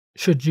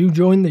Should you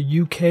join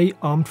the UK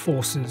Armed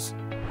Forces?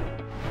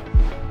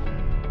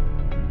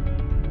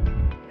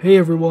 Hey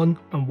everyone,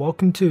 and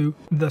welcome to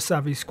The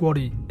Savvy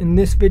Squaddy. In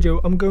this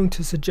video I'm going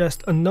to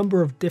suggest a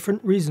number of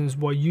different reasons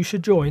why you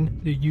should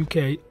join the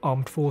UK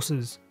Armed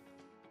Forces.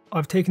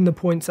 I've taken the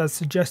points as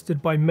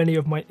suggested by many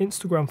of my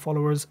Instagram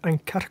followers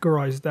and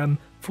categorised them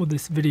for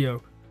this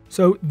video.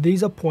 So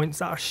these are points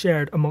that are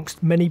shared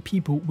amongst many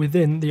people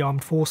within the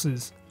Armed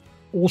Forces.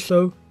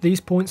 Also, these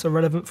points are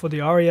relevant for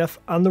the RAF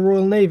and the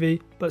Royal Navy,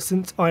 but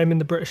since I am in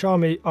the British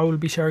Army, I will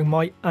be sharing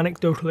my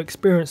anecdotal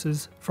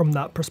experiences from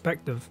that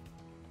perspective.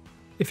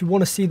 If you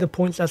want to see the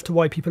points as to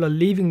why people are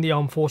leaving the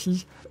Armed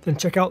Forces, then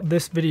check out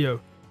this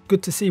video.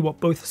 Good to see what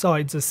both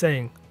sides are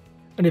saying.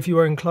 And if you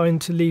are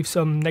inclined to leave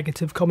some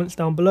negative comments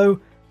down below,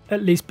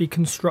 at least be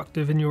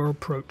constructive in your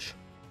approach.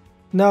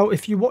 Now,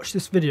 if you watch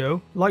this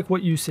video, like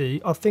what you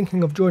see, are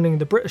thinking of joining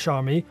the British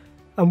Army,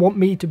 and want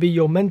me to be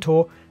your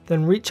mentor,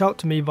 then reach out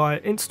to me via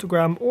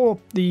Instagram or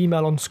the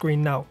email on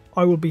screen now.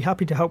 I will be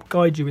happy to help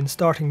guide you in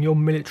starting your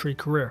military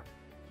career.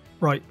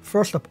 Right,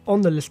 first up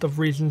on the list of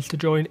reasons to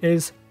join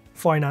is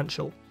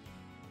financial.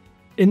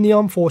 In the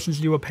Armed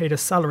Forces you are paid a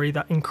salary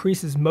that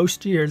increases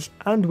most years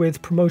and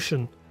with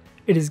promotion.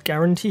 It is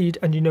guaranteed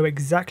and you know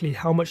exactly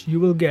how much you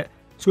will get,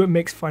 so it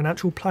makes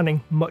financial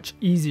planning much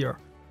easier.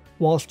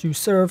 Whilst you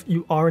serve,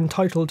 you are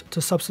entitled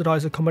to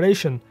subsidised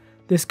accommodation.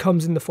 This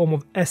comes in the form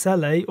of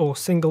SLA or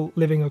single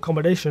living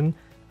accommodation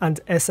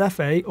and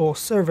SFA or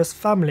service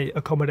family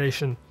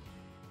accommodation.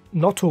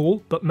 Not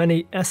all, but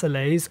many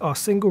SLAs are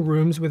single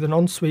rooms with an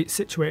ensuite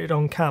situated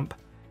on camp.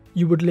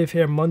 You would live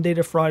here Monday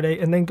to Friday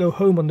and then go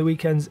home on the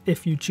weekends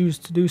if you choose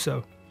to do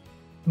so.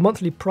 The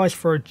monthly price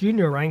for a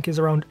junior rank is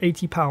around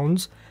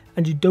 £80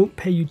 and you don't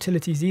pay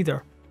utilities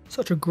either.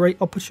 Such a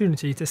great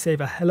opportunity to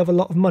save a hell of a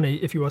lot of money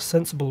if you are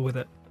sensible with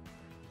it.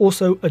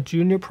 Also, a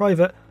junior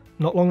private,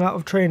 not long out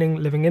of training,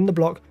 living in the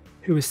block,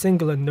 who is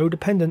single and no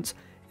dependents,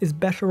 is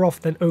better off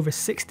than over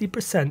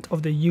 60%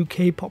 of the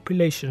UK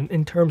population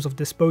in terms of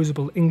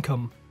disposable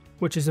income,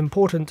 which is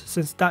important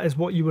since that is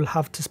what you will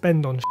have to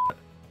spend on shit.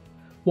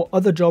 What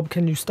other job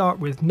can you start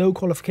with no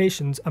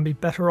qualifications and be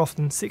better off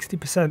than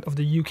 60% of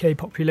the UK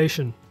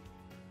population?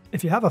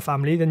 If you have a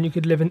family, then you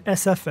could live in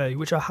SFA,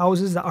 which are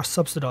houses that are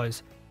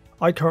subsidised.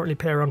 I currently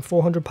pay around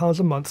 £400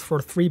 a month for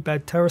a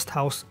 3-bed terraced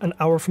house an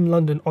hour from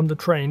London on the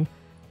train,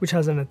 which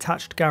has an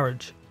attached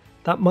garage.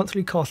 That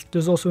monthly cost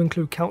does also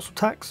include council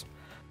tax.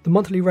 The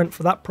monthly rent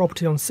for that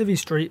property on Civvy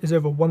Street is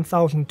over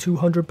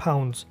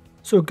 £1,200,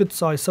 so a good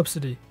sized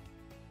subsidy.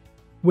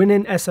 When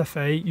in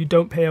SFA, you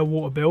don't pay a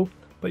water bill,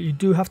 but you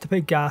do have to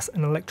pay gas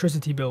and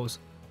electricity bills,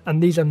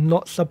 and these are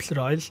not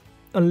subsidised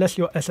unless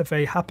your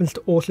SFA happens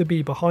to also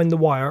be behind the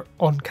wire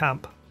on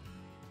camp.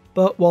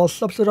 But while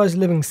subsidised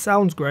living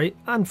sounds great,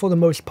 and for the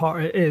most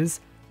part it is,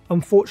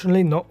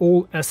 unfortunately not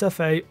all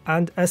SFA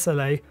and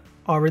SLA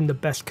are in the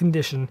best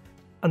condition,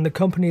 and the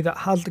company that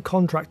has the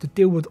contract to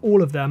deal with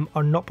all of them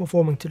are not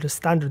performing to the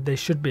standard they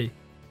should be.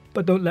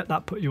 But don't let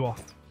that put you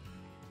off.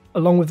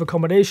 Along with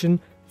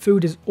accommodation,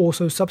 food is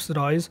also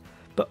subsidised,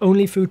 but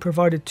only food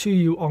provided to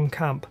you on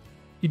camp.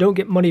 You don't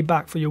get money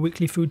back for your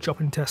weekly food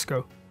shop in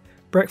Tesco.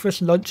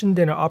 Breakfast, lunch and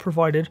dinner are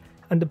provided,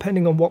 and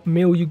depending on what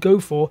meal you go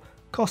for,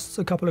 costs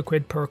a couple of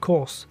quid per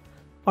course.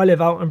 I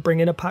live out and bring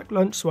in a packed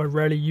lunch, so I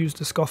rarely use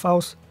the scoff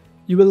house.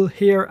 You will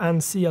hear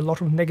and see a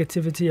lot of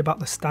negativity about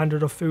the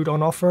standard of food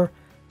on offer.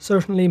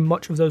 Certainly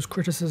much of those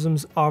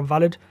criticisms are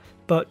valid,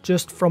 but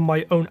just from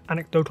my own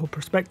anecdotal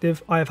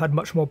perspective, I have had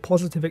much more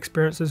positive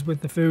experiences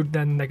with the food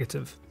than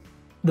negative.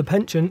 The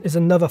pension is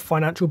another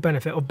financial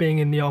benefit of being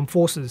in the Armed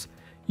Forces.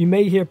 You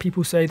may hear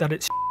people say that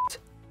it's shit.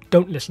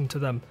 Don't listen to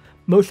them.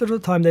 Most of the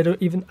time they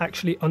don't even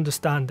actually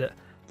understand it.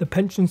 The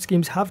pension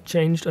schemes have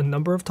changed a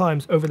number of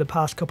times over the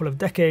past couple of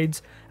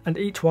decades, and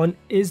each one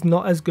is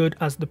not as good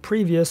as the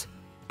previous,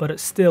 but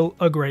it's still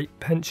a great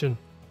pension.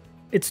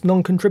 It's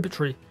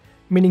non-contributory,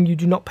 meaning you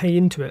do not pay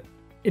into it.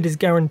 It is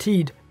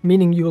guaranteed,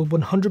 meaning you will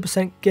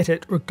 100% get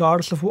it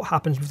regardless of what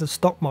happens with the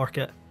stock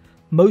market.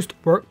 Most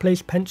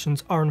workplace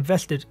pensions are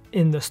invested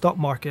in the stock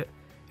market.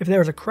 If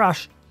there is a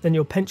crash, then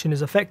your pension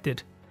is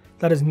affected.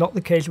 That is not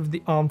the case with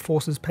the Armed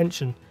Forces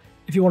pension.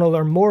 If you want to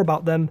learn more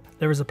about them,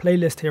 there is a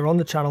playlist here on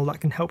the channel that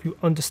can help you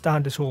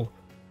understand it all.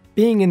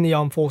 Being in the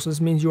Armed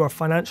Forces means you are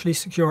financially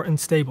secure and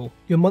stable.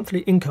 Your monthly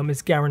income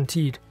is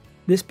guaranteed.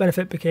 This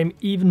benefit became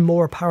even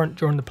more apparent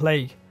during the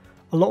plague.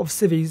 A lot of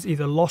civvies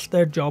either lost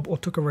their job or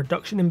took a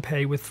reduction in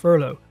pay with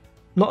furlough.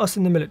 Not us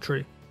in the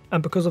military.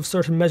 And because of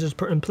certain measures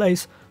put in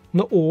place,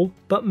 not all,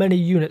 but many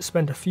units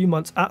spent a few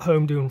months at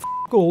home doing f***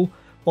 all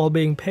while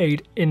being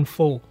paid in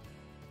full.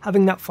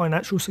 Having that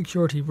financial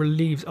security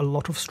relieves a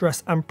lot of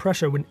stress and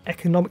pressure when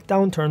economic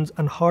downturns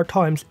and hard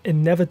times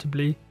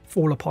inevitably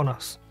fall upon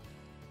us.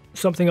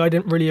 Something I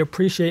didn't really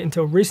appreciate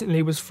until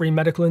recently was free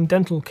medical and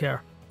dental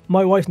care.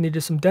 My wife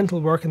needed some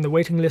dental work and the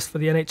waiting list for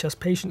the NHS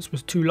patients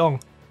was too long,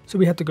 so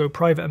we had to go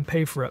private and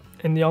pay for it.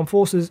 In the Armed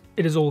Forces,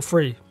 it is all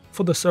free.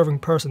 For the serving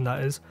person,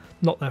 that is,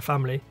 not their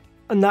family.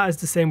 And that is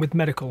the same with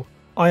medical.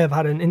 I have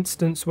had an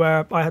instance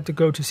where I had to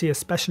go to see a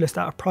specialist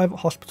at a private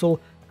hospital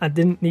and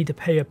didn't need to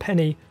pay a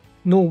penny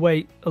nor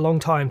wait a long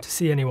time to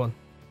see anyone.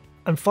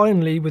 And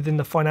finally, within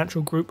the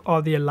financial group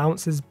are the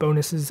allowances,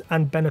 bonuses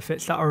and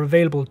benefits that are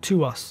available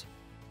to us.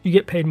 You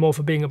get paid more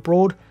for being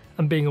abroad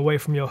and being away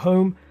from your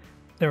home.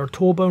 There are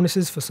tour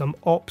bonuses for some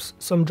ops,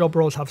 some job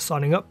roles have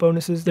signing up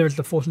bonuses, there is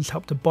the Forces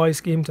Help to Buy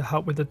scheme to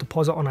help with the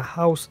deposit on a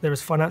house, there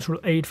is financial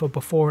aid for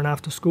before and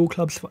after school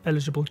clubs for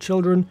eligible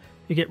children,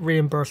 you get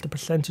reimbursed a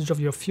percentage of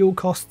your fuel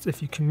costs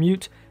if you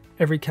commute,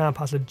 every camp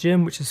has a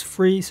gym which is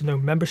free so no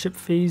membership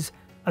fees,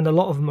 and a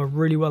lot of them are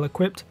really well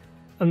equipped,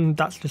 and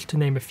that's just to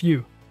name a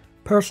few.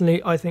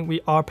 Personally, I think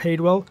we are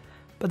paid well,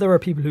 but there are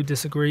people who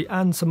disagree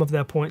and some of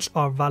their points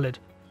are valid.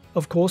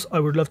 Of course, I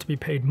would love to be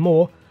paid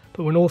more,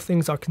 but when all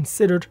things are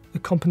considered, the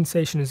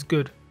compensation is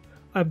good.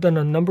 I have done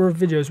a number of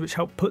videos which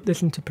help put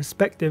this into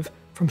perspective,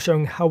 from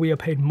showing how we are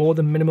paid more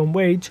than minimum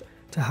wage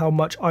to how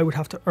much I would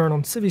have to earn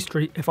on Civvy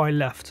Street if I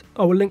left.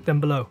 I will link them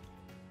below.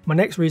 My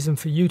next reason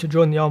for you to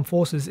join the armed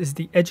forces is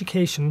the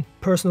education,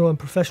 personal and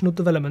professional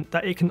development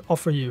that it can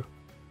offer you.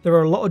 There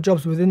are a lot of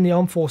jobs within the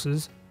armed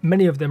forces,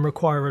 many of them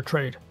require a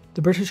trade.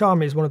 The British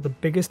Army is one of the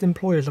biggest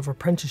employers of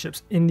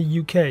apprenticeships in the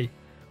UK.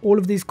 All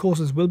of these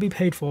courses will be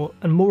paid for,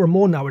 and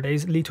more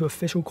nowadays lead to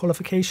official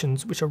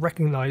qualifications which are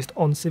recognised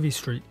on Civvy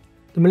Street.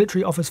 The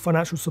military offers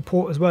financial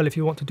support as well if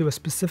you want to do a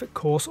specific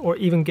course or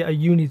even get a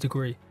uni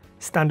degree.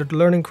 Standard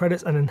learning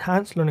credits and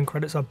enhanced learning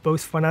credits are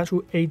both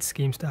financial aid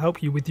schemes to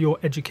help you with your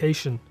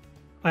education.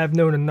 I have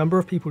known a number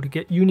of people to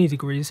get uni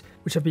degrees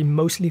which have been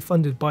mostly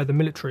funded by the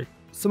military.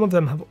 Some of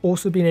them have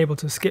also been able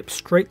to skip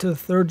straight to the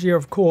third year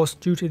of course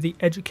due to the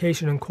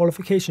education and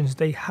qualifications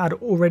they had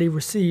already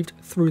received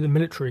through the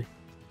military.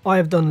 I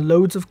have done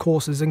loads of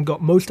courses and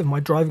got most of my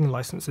driving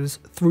licenses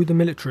through the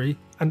military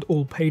and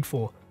all paid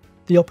for.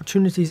 The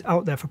opportunities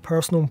out there for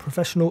personal and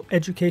professional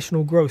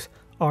educational growth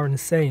are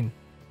insane.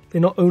 They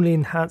not only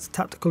enhance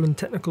tactical and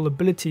technical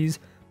abilities,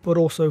 but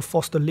also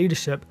foster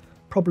leadership,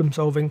 problem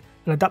solving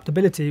and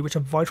adaptability, which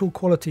are vital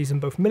qualities in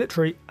both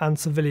military and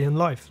civilian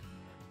life.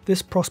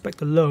 This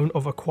prospect alone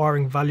of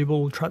acquiring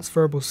valuable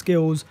transferable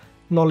skills,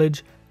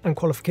 knowledge and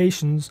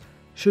qualifications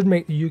should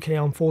make the UK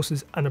Armed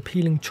Forces an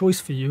appealing choice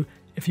for you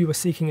if you are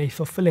seeking a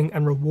fulfilling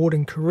and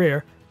rewarding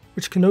career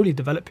which can only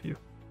develop you.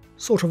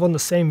 Sort of on the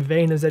same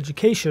vein as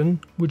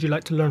education, would you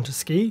like to learn to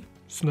ski,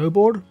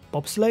 snowboard,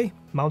 bobsleigh,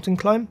 mountain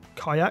climb,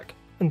 kayak,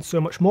 and so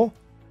much more?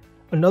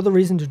 Another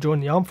reason to join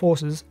the armed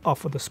forces are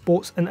for the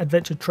sports and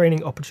adventure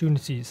training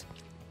opportunities.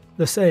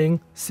 The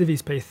saying,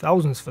 civvies pay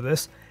thousands for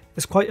this,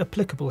 is quite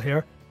applicable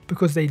here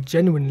because they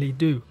genuinely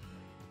do.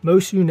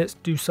 Most units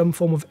do some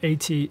form of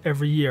AT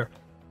every year.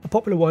 A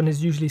popular one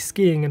is usually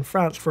skiing in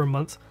France for a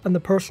month, and the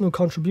personal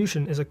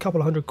contribution is a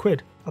couple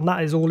 £100, and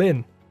that is all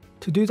in.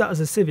 To do that as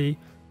a civvy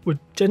would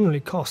generally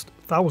cost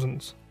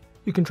thousands.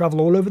 You can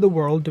travel all over the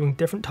world doing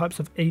different types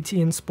of AT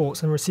in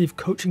sports and receive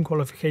coaching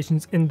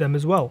qualifications in them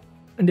as well.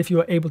 And if you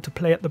are able to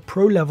play at the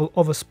pro level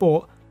of a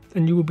sport,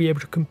 then you will be able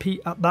to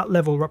compete at that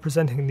level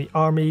representing the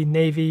Army,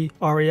 Navy,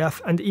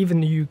 RAF and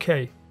even the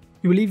UK.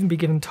 You will even be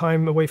given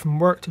time away from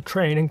work to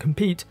train and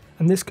compete,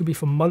 and this could be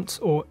for months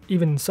or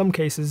even in some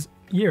cases,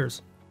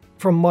 years.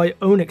 From my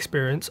own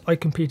experience, I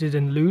competed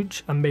in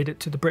luge and made it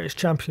to the British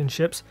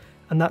Championships,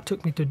 and that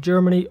took me to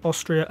Germany,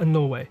 Austria and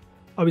Norway.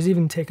 I was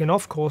even taken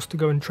off course to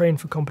go and train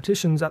for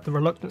competitions at the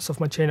reluctance of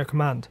my chain of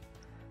command.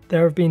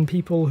 There have been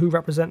people who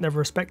represent their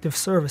respective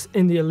service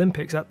in the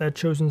Olympics at their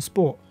chosen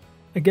sport.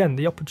 Again,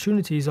 the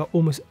opportunities are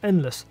almost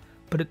endless,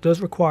 but it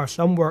does require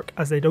some work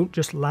as they don't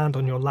just land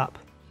on your lap.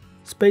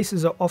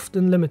 Spaces are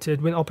often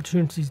limited when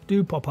opportunities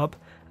do pop up,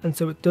 and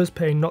so it does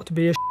pay not to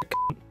be a shit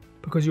cunt,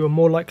 because you are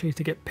more likely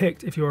to get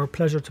picked if you are a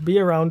pleasure to be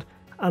around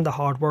and a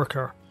hard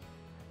worker.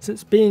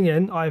 Since being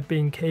in, I have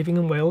been caving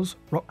in Wales,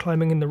 rock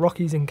climbing in the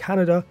Rockies in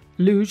Canada,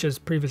 luge as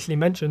previously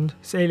mentioned,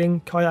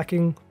 sailing,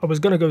 kayaking. I was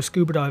going to go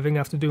scuba diving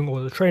after doing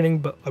all the training,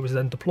 but I was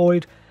then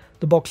deployed,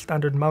 the bog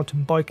standard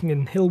mountain biking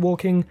and hill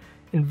walking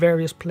in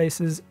various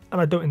places,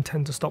 and I don't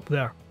intend to stop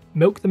there.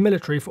 Milk the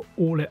military for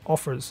all it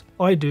offers.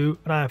 I do,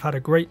 and I have had a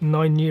great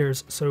 9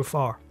 years so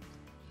far.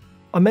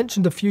 I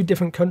mentioned a few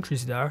different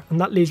countries there, and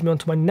that leads me on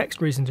to my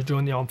next reason to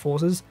join the armed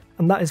forces,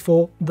 and that is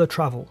for the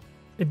travel.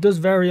 It does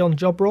vary on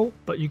job role,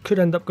 but you could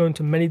end up going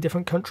to many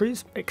different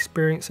countries,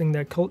 experiencing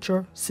their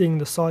culture, seeing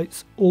the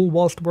sights, all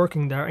whilst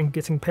working there and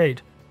getting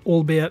paid,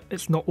 albeit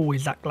it's not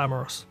always that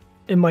glamorous.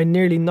 In my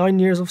nearly 9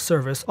 years of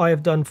service, I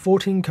have done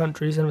 14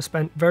 countries and have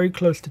spent very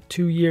close to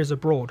 2 years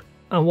abroad.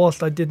 And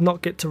whilst I did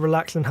not get to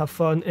relax and have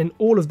fun in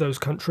all of those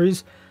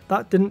countries,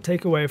 that didn't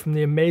take away from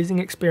the amazing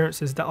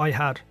experiences that I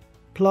had.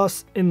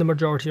 Plus, in the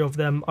majority of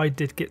them, I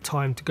did get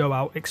time to go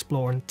out,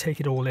 explore and take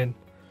it all in.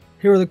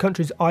 Here are the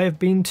countries I have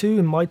been to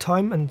in my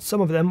time, and some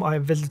of them I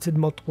have visited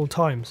multiple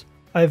times.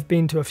 I have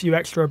been to a few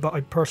extra, but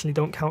I personally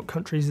don't count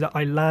countries that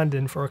I land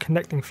in for a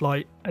connecting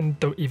flight and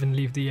don't even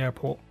leave the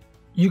airport.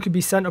 You could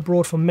be sent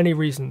abroad for many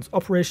reasons: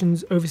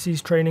 operations,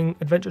 overseas training,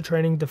 adventure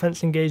training,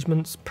 defence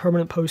engagements,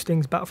 permanent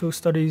postings, battlefield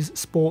studies,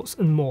 sports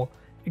and more.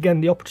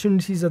 Again, the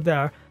opportunities are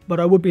there,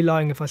 but I would be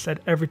lying if I said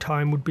every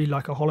time would be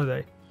like a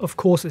holiday. Of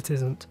course it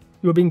isn't.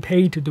 You are being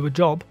paid to do a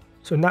job,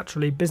 so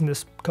naturally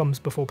business comes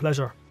before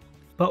pleasure.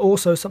 But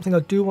also, something I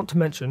do want to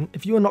mention,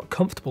 if you are not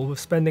comfortable with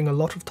spending a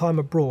lot of time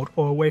abroad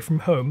or away from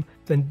home,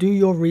 then do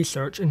your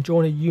research and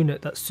join a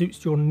unit that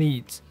suits your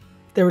needs.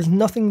 There is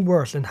nothing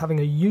worse than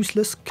having a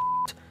useless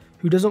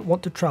who doesn't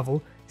want to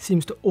travel,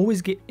 seems to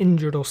always get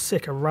injured or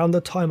sick around the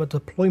time a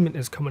deployment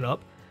is coming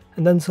up,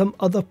 and then some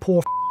other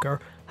poor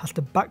has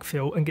to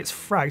backfill and gets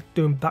fragged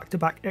doing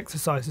back-to-back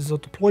exercises or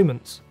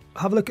deployments.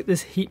 Have a look at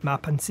this heat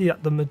map and see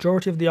that the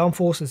majority of the armed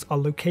forces are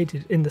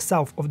located in the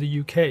south of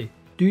the UK.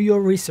 Do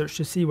your research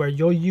to see where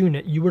your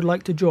unit you would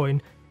like to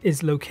join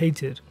is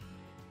located.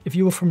 If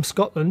you are from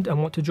Scotland and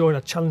want to join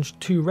a Challenge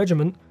 2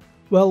 regiment,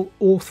 well,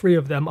 all 3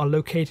 of them are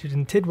located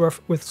in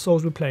Tidworth with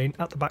Salisbury Plain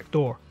at the back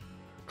door.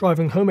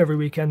 Driving home every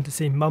weekend to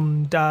see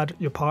mum, dad,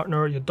 your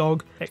partner, your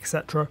dog,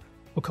 etc.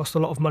 will cost a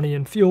lot of money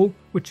in fuel,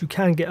 which you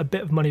can get a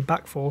bit of money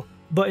back for,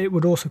 but it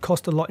would also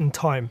cost a lot in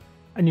time,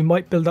 and you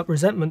might build up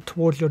resentment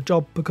towards your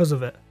job because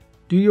of it.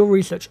 Do your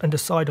research and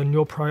decide on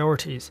your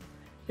priorities.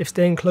 If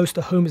staying close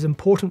to home is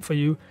important for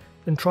you,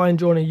 then try and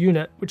join a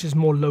unit which is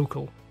more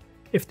local.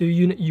 If the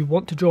unit you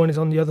want to join is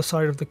on the other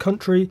side of the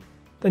country,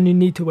 then you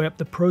need to weigh up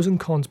the pros and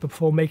cons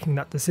before making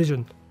that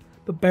decision.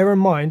 But bear in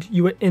mind,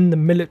 you are in the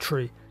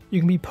military. You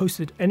can be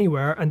posted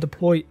anywhere and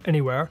deploy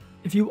anywhere.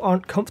 If you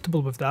aren't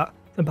comfortable with that,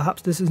 then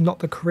perhaps this is not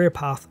the career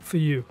path for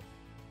you.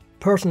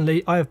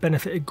 Personally, I have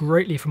benefited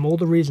greatly from all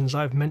the reasons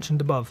I have mentioned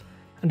above,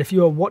 and if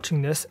you are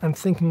watching this and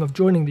thinking of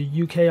joining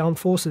the UK Armed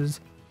Forces,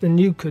 then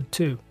you could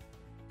too.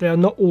 They are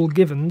not all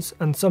givens,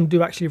 and some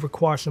do actually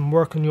require some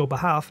work on your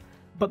behalf,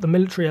 but the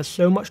military has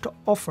so much to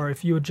offer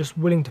if you are just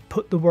willing to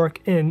put the work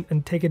in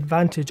and take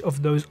advantage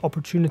of those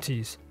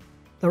opportunities.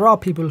 There are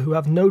people who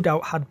have no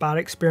doubt had bad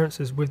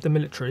experiences with the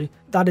military.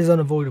 That is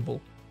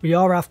unavoidable. We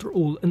are, after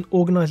all, an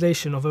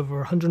organisation of over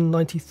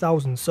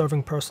 190,000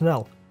 serving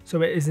personnel,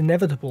 so it is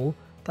inevitable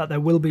that there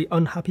will be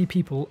unhappy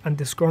people and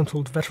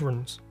disgruntled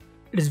veterans.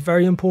 It is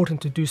very important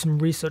to do some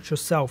research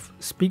yourself,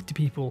 speak to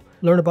people,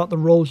 learn about the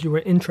roles you are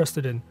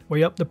interested in,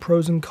 weigh up the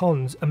pros and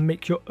cons and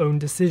make your own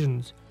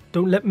decisions.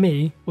 Don't let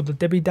me, or the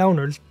Debbie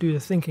Downers, do the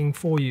thinking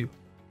for you.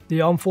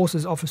 The Armed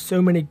Forces offer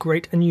so many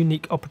great and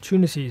unique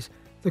opportunities.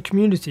 The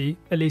community,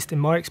 at least in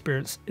my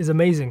experience, is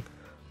amazing.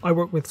 I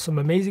work with some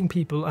amazing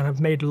people and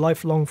have made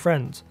lifelong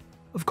friends.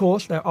 Of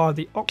course, there are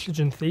the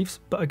oxygen thieves,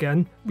 but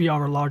again, we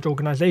are a large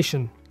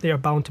organisation. They are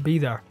bound to be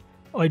there.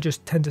 I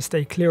just tend to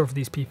stay clear of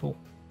these people.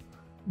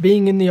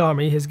 Being in the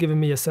army has given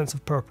me a sense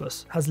of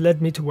purpose, has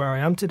led me to where I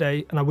am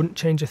today, and I wouldn't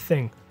change a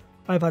thing.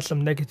 I've had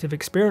some negative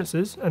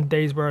experiences and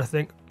days where I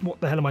think,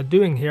 what the hell am I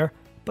doing here?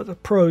 But the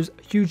pros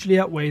hugely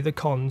outweigh the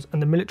cons, and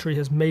the military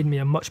has made me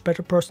a much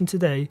better person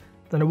today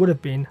than I would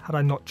have been had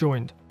I not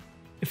joined.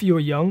 If you are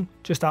young,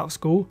 just out of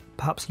school,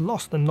 perhaps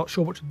lost and not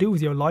sure what to do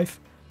with your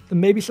life, then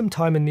maybe some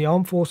time in the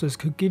armed forces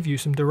could give you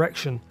some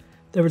direction.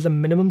 There is a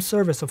minimum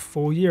service of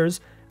 4 years,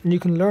 and you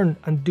can learn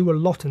and do a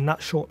lot in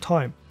that short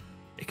time.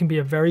 It can be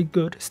a very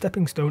good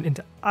stepping stone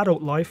into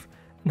adult life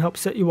and help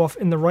set you off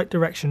in the right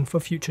direction for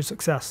future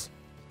success.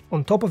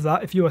 On top of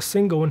that, if you are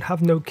single and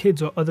have no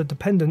kids or other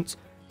dependents,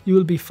 you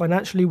will be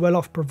financially well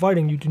off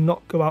providing you do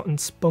not go out and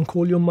spunk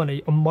all your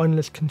money on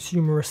mindless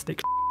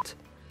consumeristic shit.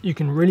 You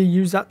can really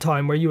use that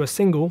time where you are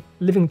single,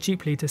 living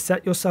cheaply to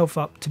set yourself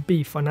up to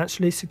be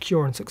financially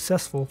secure and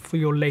successful for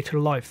your later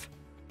life.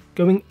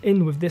 Going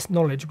in with this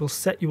knowledge will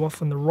set you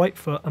off on the right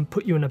foot and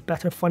put you in a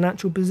better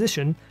financial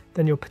position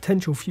than your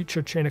potential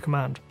future chain of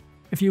command.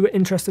 If you are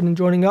interested in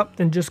joining up,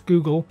 then just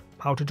Google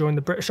how to join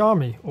the British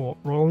Army or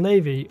Royal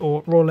Navy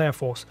or Royal Air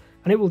Force,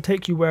 and it will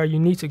take you where you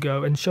need to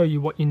go and show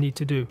you what you need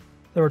to do.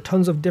 There are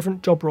tons of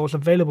different job roles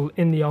available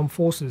in the armed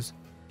forces.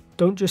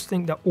 Don't just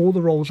think that all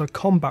the roles are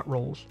combat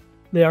roles.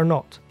 They are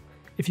not.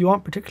 If you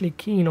aren't particularly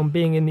keen on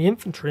being in the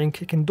infantry and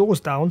kicking doors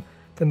down,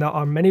 then there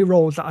are many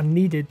roles that are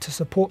needed to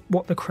support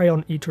what the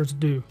Crayon Eaters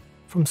do.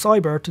 From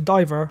cyber to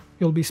diver,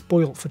 you'll be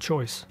spoilt for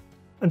choice.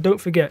 And don't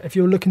forget, if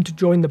you're looking to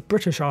join the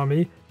British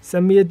Army,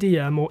 send me a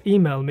DM or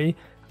email me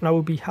and I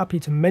will be happy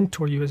to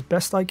mentor you as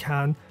best I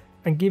can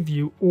and give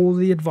you all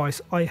the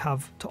advice I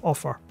have to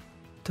offer.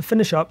 To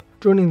finish up,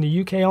 joining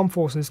the UK Armed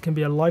Forces can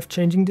be a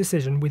life-changing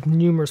decision with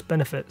numerous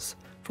benefits,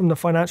 from the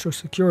financial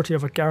security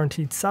of a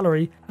guaranteed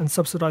salary and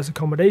subsidised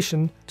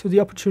accommodation to the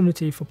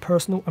opportunity for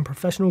personal and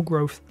professional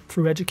growth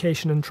through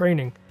education and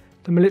training.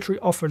 The military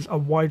offers a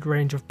wide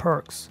range of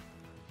perks.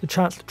 The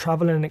chance to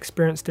travel and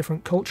experience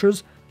different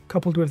cultures,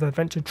 coupled with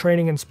adventure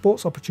training and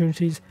sports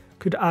opportunities,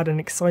 could add an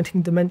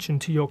exciting dimension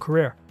to your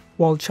career.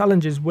 While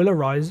challenges will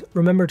arise,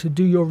 remember to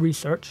do your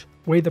research,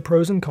 weigh the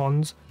pros and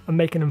cons, and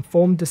make an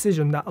informed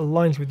decision that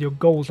aligns with your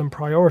goals and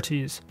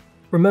priorities.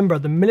 Remember,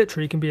 the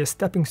military can be a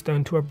stepping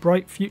stone to a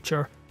bright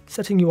future,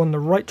 setting you on the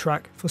right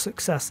track for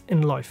success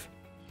in life.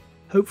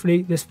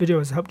 Hopefully this video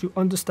has helped you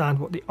understand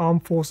what the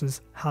Armed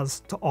Forces has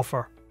to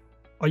offer.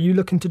 Are you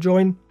looking to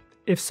join?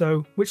 If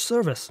so, which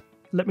service?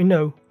 Let me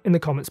know in the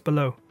comments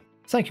below.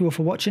 Thank you all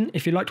for watching.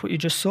 If you liked what you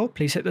just saw,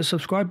 please hit the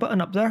subscribe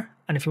button up there,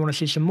 and if you want to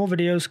see some more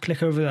videos,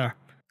 click over there.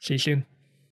 See you soon.